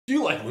Do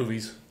you like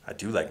movies? I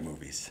do like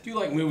movies. Do you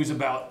like movies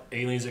about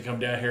aliens that come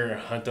down here and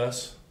hunt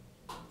us?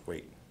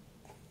 Wait.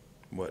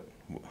 What?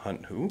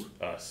 Hunt who?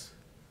 Us.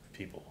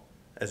 People.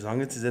 As long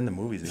as it's in the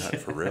movies, not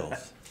for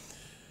reals.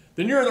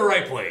 Then you're in the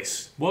right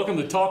place. Welcome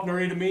to Talk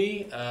Nerdy to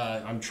Me.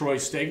 I'm Troy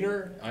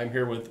Stegner. I'm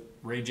here with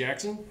Ray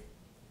Jackson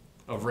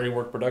of Ray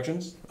Work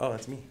Productions. Oh,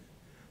 that's me.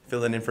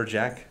 Filling in for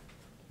Jack.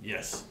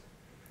 Yes.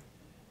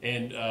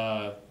 And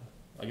I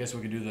guess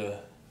we could do the...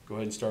 Go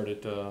ahead and start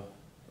it. Oh,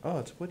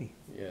 it's Woody.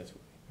 Yeah, it's...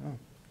 Oh.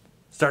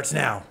 Starts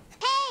now.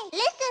 Hey,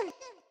 listen!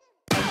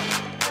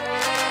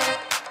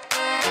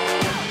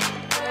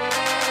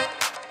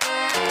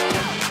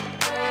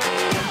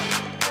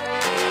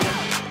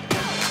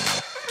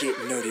 Get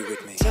nerdy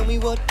with me. Tell me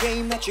what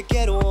game that you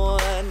get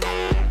on.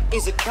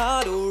 Is it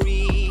card or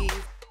read?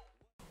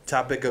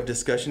 Topic of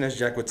discussion, as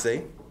Jack would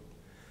say.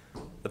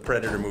 The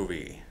Predator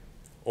movie.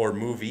 Or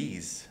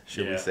movies,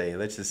 should we say.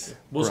 Let's just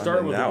We'll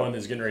start with the out. one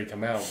that's getting ready to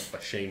come out by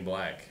Shane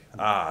Black.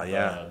 Ah,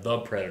 yeah. The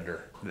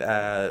Predator.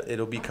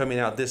 It'll be coming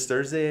out this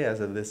Thursday as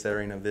of this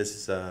airing of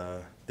this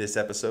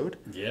episode.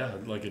 Yeah,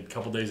 like a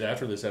couple days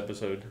after this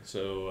episode.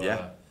 So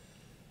yeah.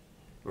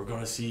 We're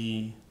going to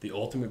see the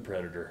ultimate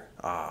Predator.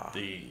 Ah.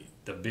 The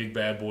big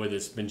bad boy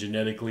that's been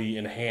genetically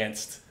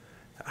enhanced.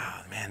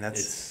 Ah, man,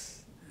 that's...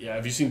 Yeah,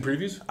 have you seen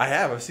previews? I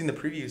have. I've seen the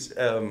previews.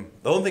 The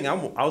only thing I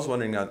was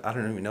wondering, I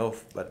don't even know,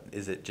 but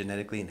is it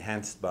genetically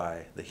enhanced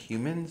by the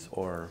humans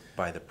or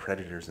by the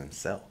predators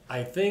themselves?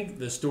 I think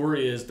the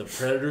story is the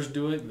predators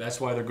do it. That's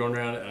why they're going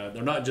around.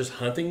 They're not just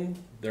hunting.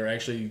 They're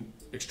actually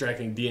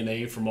extracting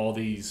DNA from all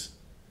these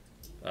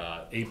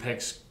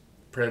apex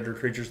predator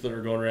creatures that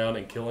are going around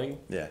and killing.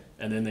 Yeah.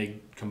 And then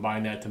they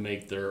combine that to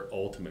make their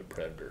ultimate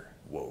predator.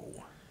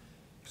 Whoa.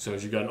 So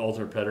you've got an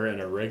ultimate predator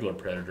and a regular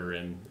predator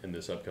in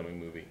this upcoming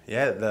movie.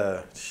 Yeah,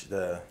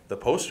 the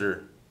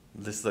poster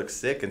just looks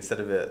sick. Instead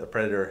of a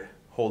predator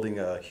holding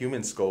a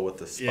human skull with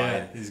the spine,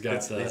 Yeah, he's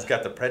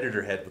got the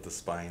predator head with the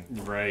spine.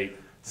 Right.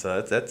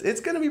 So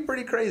it's gonna be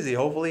pretty crazy.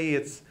 Hopefully,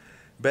 it's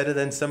better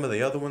than some of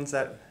the other ones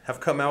that have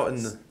come out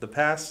in the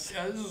past.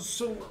 Yeah,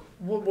 so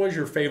what was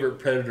your favorite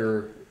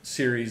Predator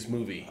series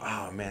movie?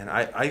 Oh man,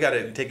 I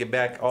gotta take it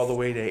back all the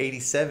way to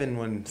 '87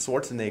 when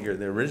Schwarzenegger,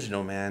 the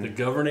original man, The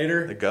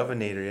Governor. the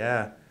Governor,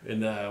 yeah.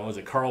 And was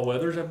it Carl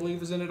Weathers? I believe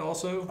was in it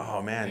also.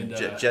 Oh man,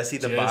 And, Jesse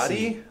the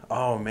Body.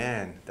 Oh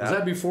man, was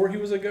that before he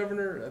was a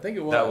governor? I think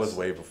it was. That was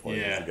way before he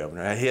was Yeah. a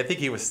governor. I think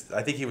he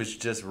was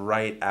just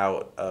right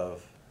out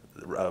of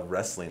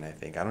wrestling. I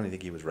don't even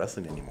think he was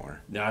wrestling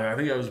anymore. No, I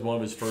think that was one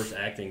of his first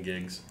acting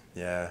gigs.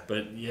 Yeah.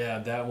 But yeah,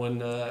 that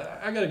one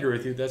I gotta agree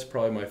with you. That's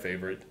probably my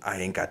favorite. I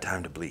ain't got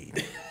time to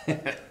bleed.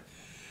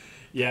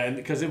 Yeah, and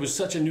because it was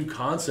such a new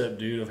concept,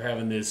 dude, of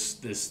having this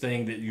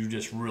thing that you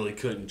just really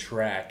couldn't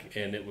track,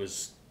 and it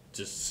was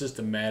just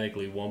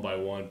systematically one by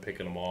one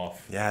picking them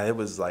off. Yeah, it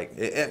was like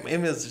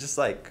it was just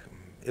like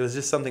it was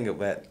just something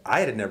that I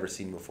had never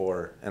seen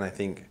before, and I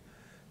think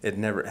it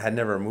never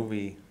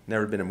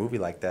been a movie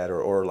like that,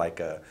 or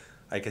like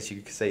I guess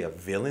you could say a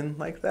villain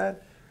like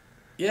that.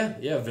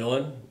 Yeah,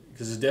 villain,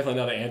 because it's definitely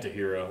not an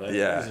anti-hero. He's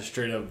a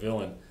straight up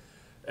villain.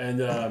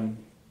 And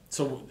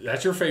so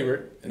that's your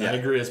favorite, and I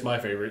agree, it's my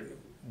favorite.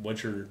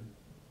 What's your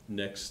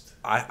next?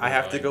 I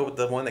have to go with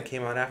the one that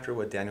came out after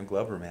with Daniel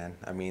Glover, man.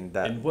 I mean,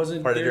 that and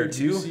wasn't Predator Gary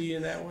 2 Busey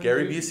in that one?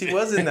 Gary dude? Busey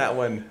was in that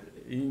one.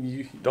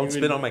 Don't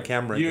spit on my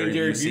camera. You and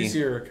Gary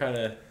Busey are kind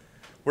of...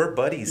 We're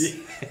buddies.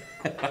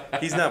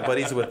 He's not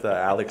buddies with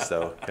Alex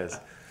though, because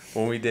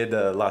when we did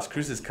Las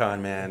Cruces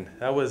Con, man,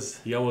 that was...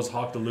 He almost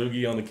hawked a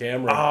loogie on the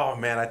camera. Oh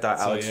man, I thought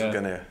Alex was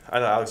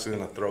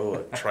gonna throw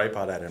a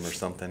tripod at him or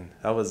something.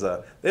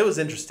 It was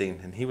interesting,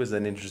 and he was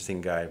an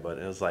interesting guy, but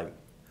it was like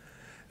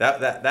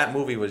that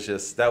movie was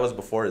just, that was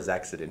before his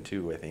accident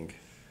too, I think.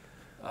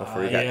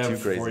 Before he got too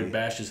crazy. Before he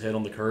bashed his head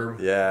on the curb.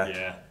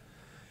 Yeah.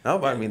 No,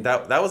 but I mean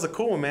that was a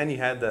cool one, man. You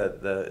had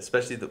the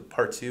especially the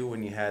part 2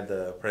 when you had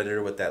the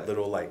Predator with that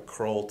little like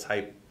curl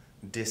type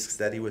discs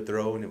that he would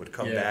throw and it would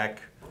come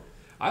back.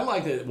 I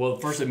liked it. Well,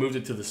 first they moved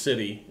it to the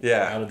city,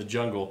 out of the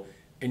jungle,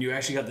 and you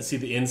actually got to see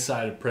the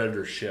inside of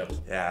Predator's ship.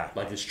 Yeah,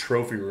 like his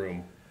trophy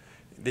room.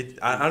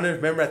 I don't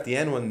remember at the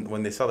end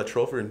when they saw the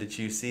trophy room. Did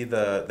you see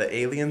the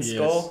alien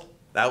skull?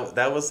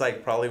 That was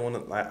like probably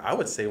I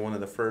would say one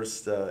of the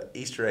first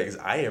Easter eggs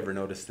I ever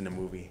noticed in a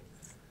movie.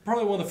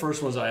 Probably one of the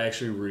first ones I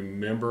actually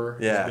remember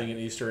as being an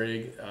Easter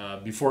egg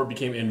before it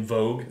became in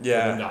vogue for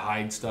them to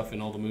hide stuff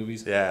in all the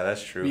movies. Yeah,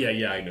 that's true.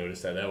 Yeah, I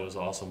noticed that. That was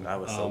awesome. That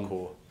was so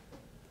cool.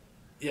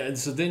 Yeah, and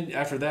so then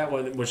after that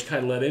one, which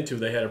kind of led into,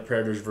 they had a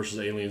Predators versus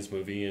Aliens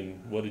movie,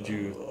 and what did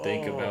you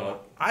think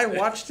about? I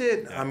watched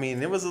it. I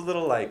mean, it was a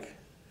little like,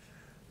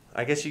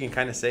 I guess you can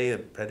kind of say the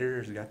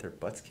Predators got their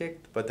butts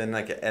kicked, but then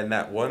and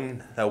that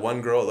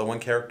one girl, the one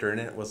character in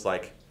it was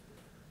like,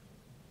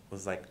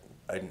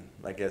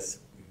 I guess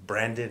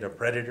branded a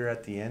predator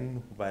at the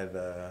end by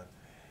the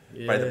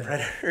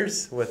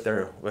Predators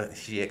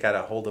she got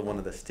a hold of one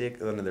of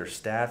their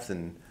staffs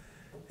and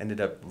ended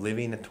up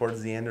living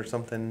towards the end or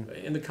something.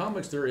 In the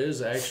comics, there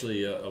is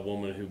actually a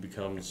woman who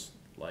becomes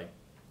like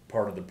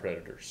part of the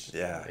Predators.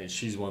 Yeah. And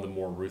she's one of the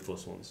more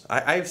ruthless ones.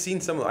 I've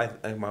seen some.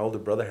 My older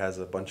brother has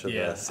a bunch of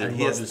the series.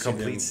 He has a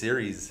complete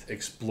series.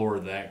 Explore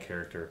that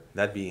character.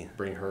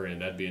 Bring her in.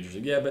 That'd be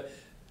interesting. Yeah, but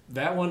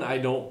that one I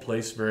don't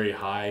place very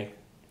high.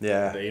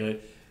 Yeah. The Alien.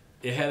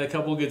 It had a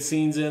couple good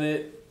scenes in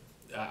it.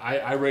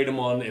 I rate them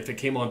on, if it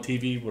came on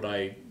TV, would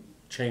I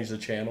change the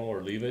channel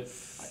or leave it?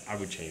 I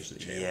would change the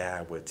channel. Yeah,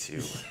 I would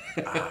too.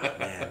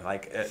 Man,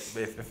 like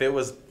if it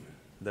was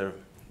the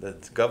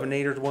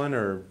Governor's one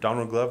or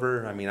Donald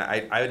Glover, I mean,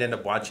 I would end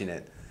up watching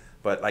it.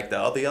 But like the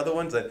other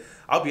ones,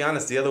 I'll be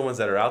honest, the other ones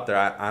that are out there,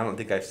 I don't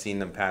think I've seen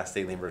them past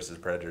Alien versus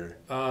Predator.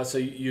 So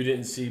you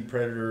didn't see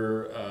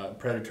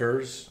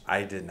Predators?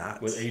 I did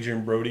not. With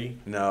Adrian Brody?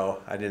 No,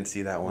 I didn't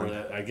see that one.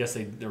 I guess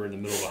they were in the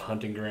middle of a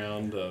hunting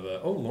ground.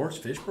 Lawrence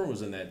Fishburne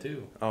was in that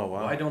too. Oh,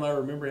 wow. Why don't I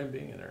remember him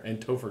being in there?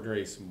 And Topher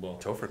Grace. Well,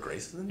 Topher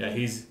Grace is in there? Yeah,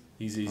 he's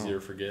easier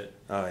to forget.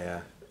 Oh,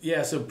 yeah.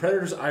 Yeah, so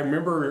Predators, I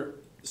remember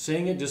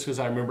seeing it just because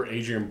I remember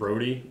Adrian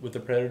Brody with the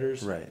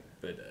Predators. Right.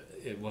 But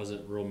it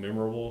wasn't real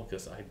memorable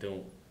because I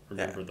don't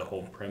remember the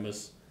whole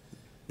premise.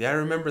 Yeah, I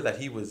remember that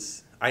he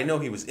was. I know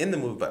he was in the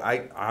movie, but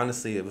I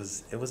honestly, it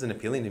wasn't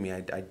appealing to me.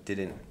 I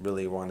didn't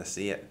really want to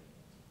see it.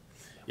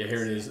 Yeah,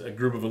 here it is. A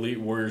group of elite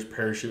warriors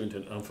parachute into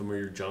an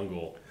unfamiliar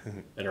jungle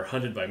and are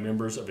hunted by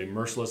members of a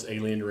merciless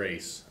alien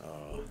race.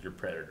 Oh, your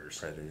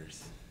Predators.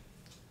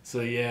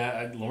 So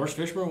yeah, Lawrence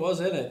Fishburne was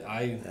in it.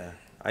 I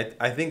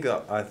think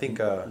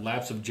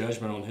lapse of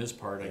judgment on his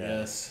part, I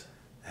guess.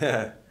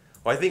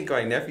 Well, I think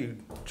my nephew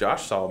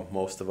Josh saw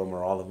most of them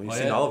or all of them. You've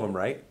seen all of them,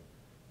 right?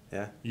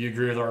 Yeah. You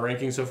agree with our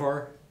ranking so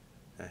far?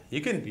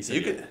 You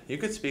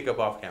could speak up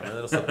off camera.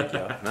 That'll still pick you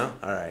up. No?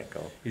 All right,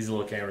 go. He's a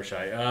little camera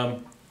shy.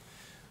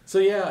 So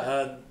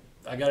yeah,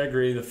 I gotta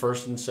agree. The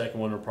first and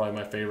second one are probably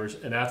my favorites,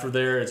 and after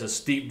there, it's a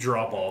steep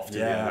drop off.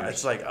 Yeah,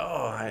 it's like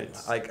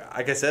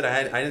like I said,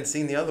 I hadn't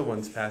seen the other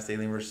ones past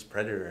Alien vs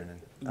Predator,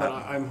 but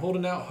I'm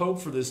holding out hope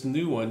for this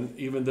new one,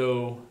 even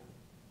though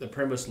the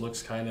premise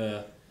looks kind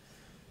of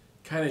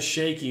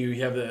shaky.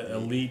 You have the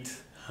elite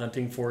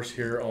hunting force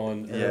here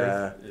on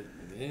Earth.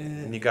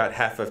 And you got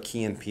half of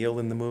Key and Peele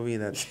in the movie.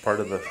 That's part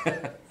of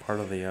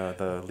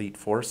the elite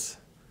force.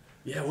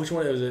 Yeah, which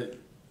one was it?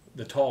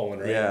 The tall one,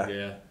 right?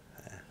 Yeah.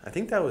 I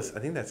think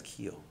that's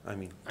Keel. I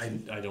mean,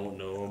 I don't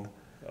know them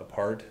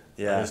apart.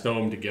 Yeah. I just know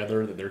them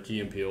together. That they're Key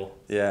and Peele.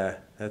 Yeah,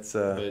 that's.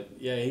 But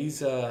yeah,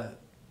 he's.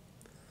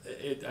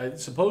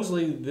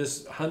 Supposedly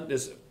this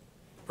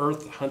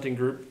Earth hunting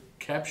group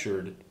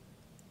captured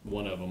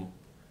one of them.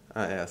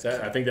 I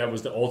think that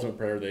was the ultimate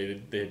predator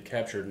they had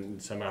captured,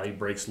 and somehow he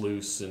breaks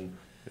loose, and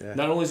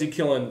not only is he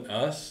killing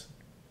us,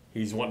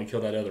 he's wanting to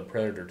kill that other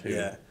predator too.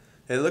 Yeah,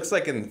 it looks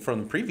like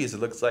from the previews, it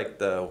looks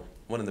like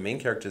one of the main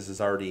characters has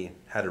already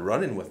had a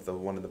run-in with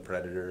one of the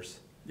predators.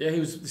 Yeah,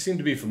 he seemed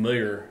to be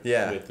familiar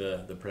with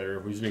the predator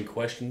who's being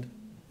questioned.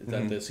 Is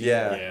that the scene?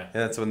 Yeah,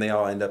 and that's when they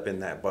all end up in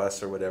that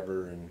bus or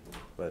whatever.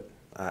 But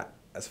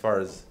as far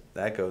as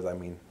that goes, I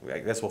mean, I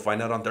guess we'll find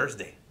out on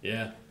Thursday.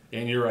 Yeah.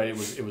 And you're right.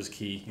 It was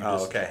Key.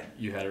 Okay.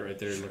 You had it right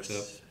there. Looked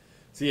up.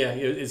 So yeah,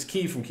 it's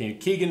Key from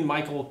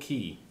Keegan-Michael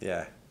Key.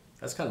 Yeah.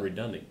 That's kind of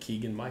redundant.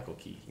 Keegan-Michael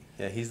Key.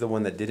 Yeah, he's the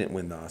one that didn't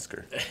win the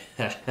Oscar.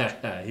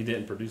 He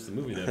didn't produce the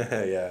movie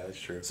though. Yeah, that's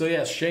true. So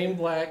yeah, Shane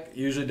Black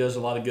usually does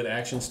a lot of good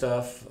action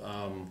stuff.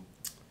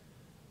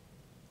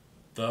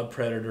 The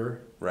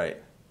Predator. Right.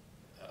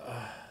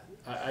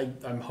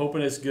 I'm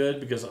hoping it's good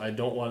because I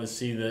don't want to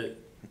see that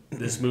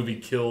this movie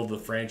killed the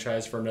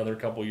franchise for another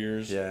couple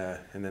years. Yeah,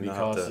 and then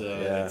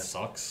it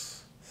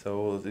sucks.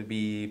 So it'd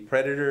be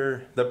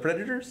Predator, the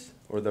Predators,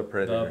 or the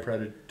Predator? The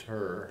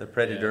Predator. The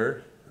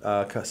Predator.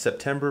 Yeah.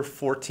 September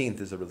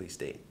 14th is the release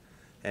date,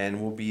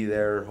 and we'll be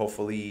there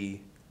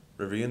hopefully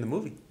reviewing the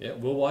movie. Yeah,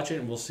 we'll watch it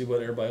and we'll see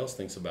what everybody else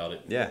thinks about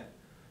it. Yeah,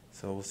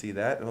 so we'll see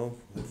that. Well,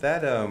 with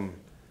that, you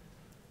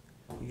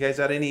guys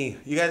have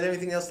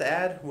anything else to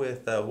add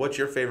with what's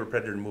your favorite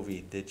Predator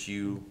movie? Did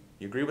you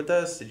agree with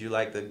us? Did you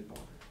like the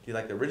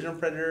original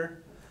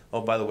Predator?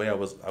 Oh, by the way, I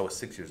was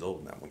 6 years old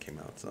when that one came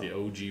out. So. The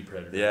OG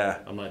Predator. Yeah.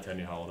 I'm not telling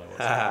you how old I was.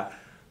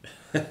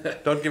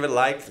 Don't give it a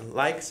like,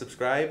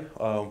 subscribe.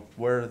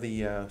 Where are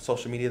the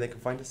social media they can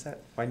find us at?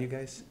 Find you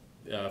guys?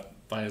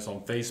 Find us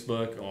on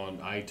Facebook, on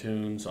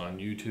iTunes, on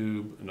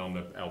YouTube, and on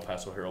the El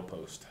Paso Herald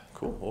Post.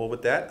 Cool. Well,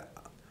 with that,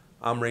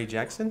 I'm Ray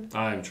Jackson.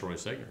 I'm Troy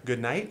Segner. Good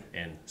night.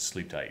 And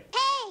sleep tight.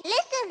 Hey,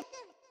 listen.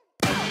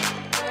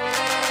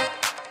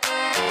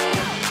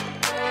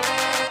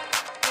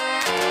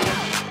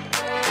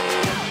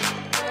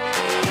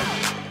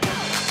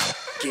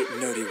 Get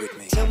nerdy with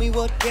me. Tell me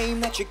what game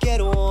that you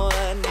get on.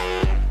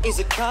 Is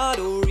it card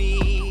or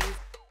read?